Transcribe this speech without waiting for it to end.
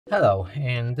Hello,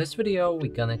 in this video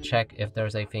we're gonna check if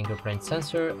there's a fingerprint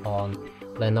sensor on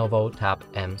LENOVO Tab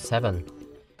M7.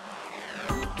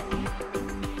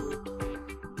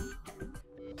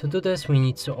 To do this we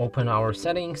need to open our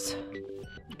settings,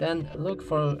 then look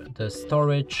for the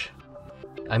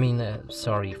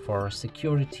for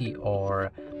security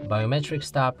or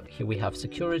biometrics tab. Here we have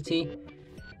security,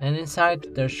 and inside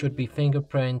there should be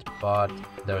fingerprint, but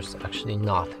there's actually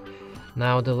not.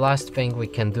 Now the last thing we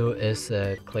can do is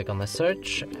click on the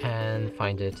search and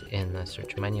find it in the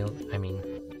search menu,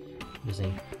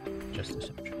 using just the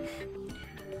search.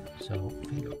 So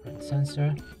fingerprint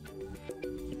sensor.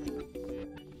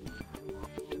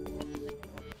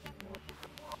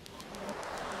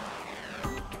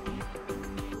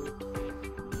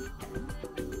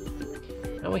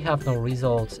 And we have no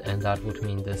results, and that would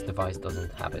mean this device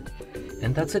doesn't have it.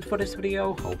 And that's it for this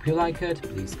video. Hope you like it.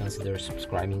 Please consider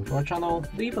subscribing to our channel,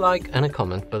 leave a like and a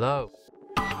comment below.